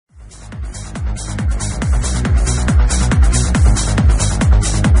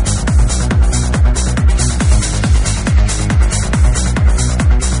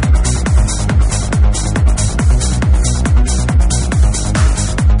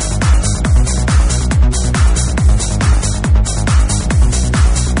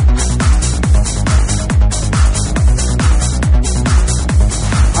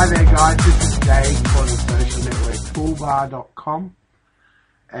toolbar.com,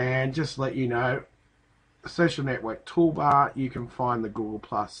 and just let you know, Social Network Toolbar, you can find the Google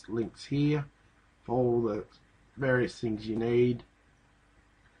Plus links here for all the various things you need,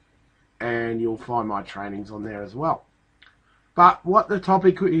 and you'll find my trainings on there as well. But what the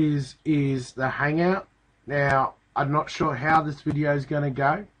topic is the Hangout. Now, I'm not sure how this video is going to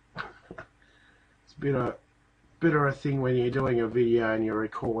go. It's a bit of a thing when you're doing a video and you're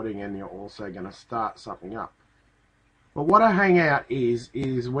recording and you're also going to start something up. But what a Hangout is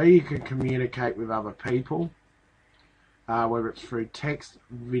where you can communicate with other people, whether it's through text,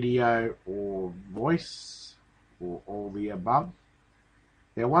 video, or voice, or all the above.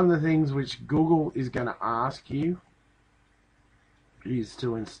 Now, one of the things which Google is going to ask you is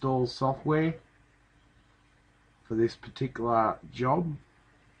to install software for this particular job.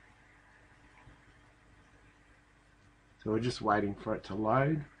 So we're just waiting for it to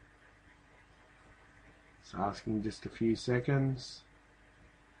load. It's asking just a few seconds.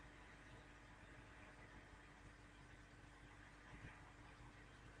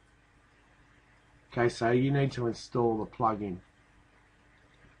 Okay, so you need to install the plugin.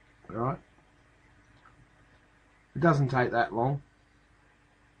 Alright? It doesn't take that long.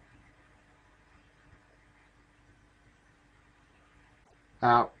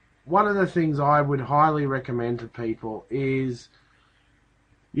 One of the things I would highly recommend to people is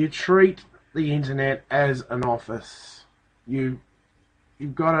you treat the internet as an office. You've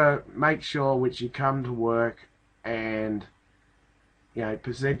got to make sure which you come to work and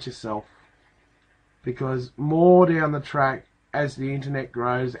present yourself, because more down the track, as the internet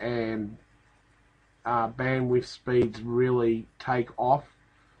grows and bandwidth speeds really take off,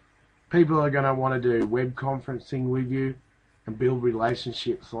 people are going to want to do web conferencing with you and build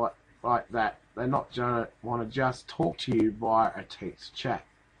relationships like that. They're not going to want to just talk to you via a text chat.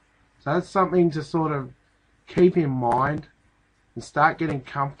 So that's something to sort of keep in mind and start getting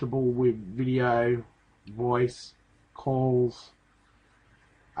comfortable with video, voice, calls,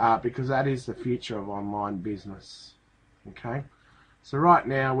 because that is the future of online business. Okay, so right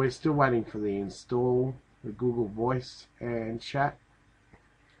now we're still waiting for the install, the Google Voice and Chat.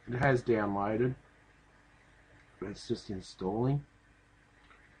 It has downloaded, but it's just installing.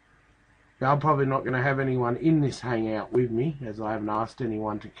 Now, I'm probably not going to have anyone in this Hangout with me, as I haven't asked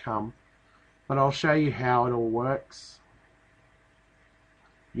anyone to come, but I'll show you how it all works.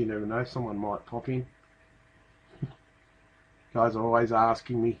 You never know, someone might pop in. Guys are always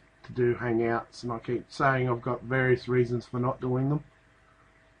asking me to do Hangouts, and I keep saying I've got various reasons for not doing them.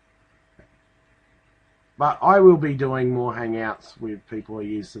 But I will be doing more Hangouts with people who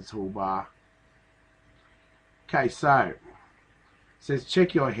use the toolbar. Okay, so it says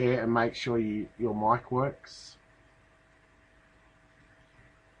check your hair and make sure your mic works.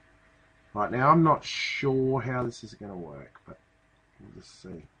 Right, now I'm not sure how this is going to work, but we'll just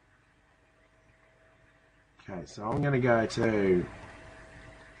see. Okay, so I'm going to go to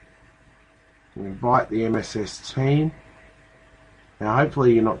invite the MSS team. Now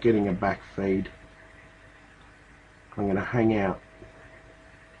hopefully you're not getting a back feed. I'm going to hang out.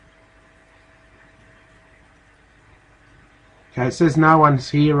 Okay, it says no one's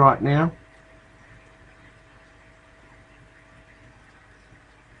here right now.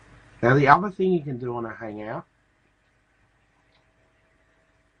 Now the other thing you can do on a Hangout,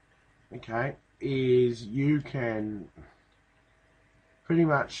 okay, is you can pretty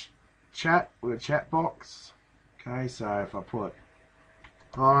much chat with a chat box. Okay, so if I put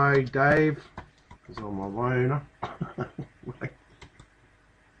hi Dave, because I'm a loner.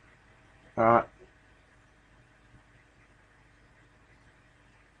 Alright.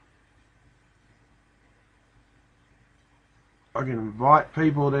 I can invite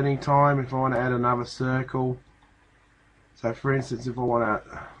people at any time if I want to add another circle. So for instance, if I want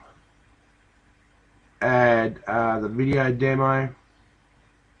to add the video demo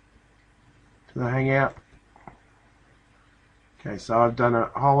to the Hangout. Okay, so I've done a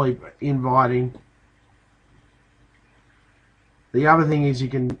whole heap of inviting. The other thing is you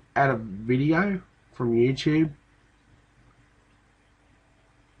can add a video from YouTube.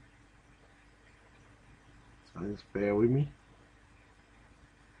 So just bear with me.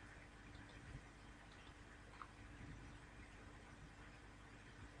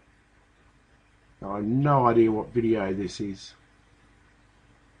 I have no idea what video this is.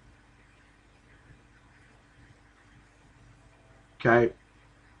 Okay.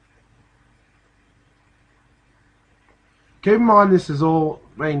 Keep in mind this has all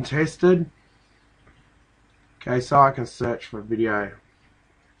been tested. Okay, so I can search for a video.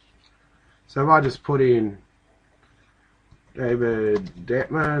 So if I just put in David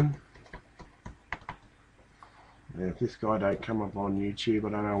Detman, Yeah, if this guy don't come up on YouTube, I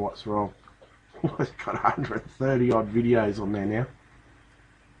don't know what's wrong. It's got 130 odd videos on there now.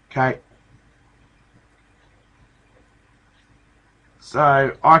 Okay.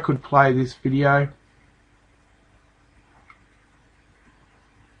 So I could play this video.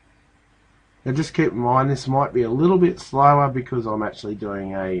 Now just keep in mind this might be a little bit slower because I'm actually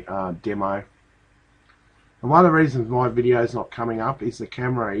doing a demo. And one of the reasons my video is not coming up is the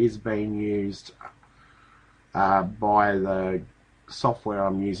camera is being used by the software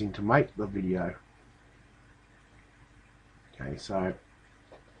I'm using to make the video. Okay, so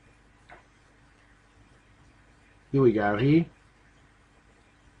here we go here.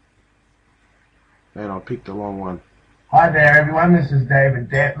 And I picked the wrong one. Hi there everyone, this is David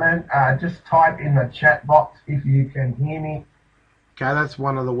Detman. Just type in the chat box if you can hear me. Okay, that's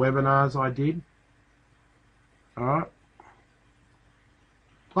one of the webinars I did. Alright.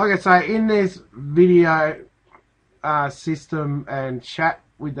 Like I say, in this video system and chat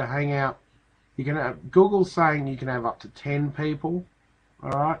with the Hangout, you can have Google's saying you can have up to 10 people.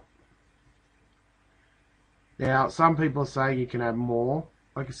 Alright. Now, some people say you can have more.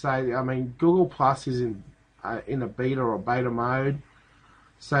 Like I say, I mean, Google Plus is in a beta or beta mode,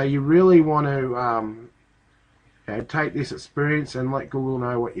 so you really want to take this experience and let Google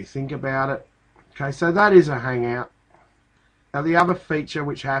know what you think about it. Okay, so that is a Hangout. Now the other feature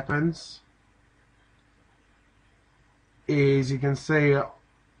which happens is you can see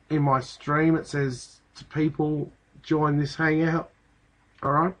in my stream it says to people join this Hangout.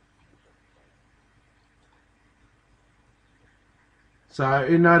 Alright, so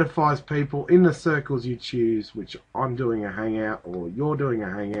it notifies people in the circles you choose, which I'm doing a Hangout or you're doing a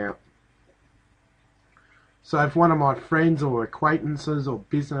Hangout. So if one of my friends or acquaintances or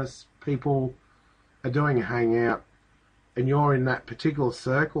business people are doing a Hangout and you're in that particular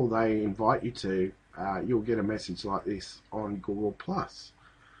circle they invite you to, you'll get a message like this on Google+.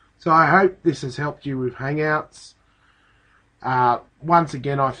 So I hope this has helped you with Hangouts. Once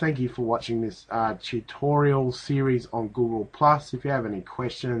again, I thank you for watching this tutorial series on Google+. If you have any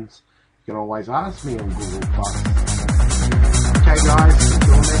questions, you can always ask me on Google+. Okay guys,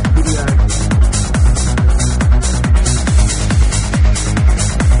 until next time.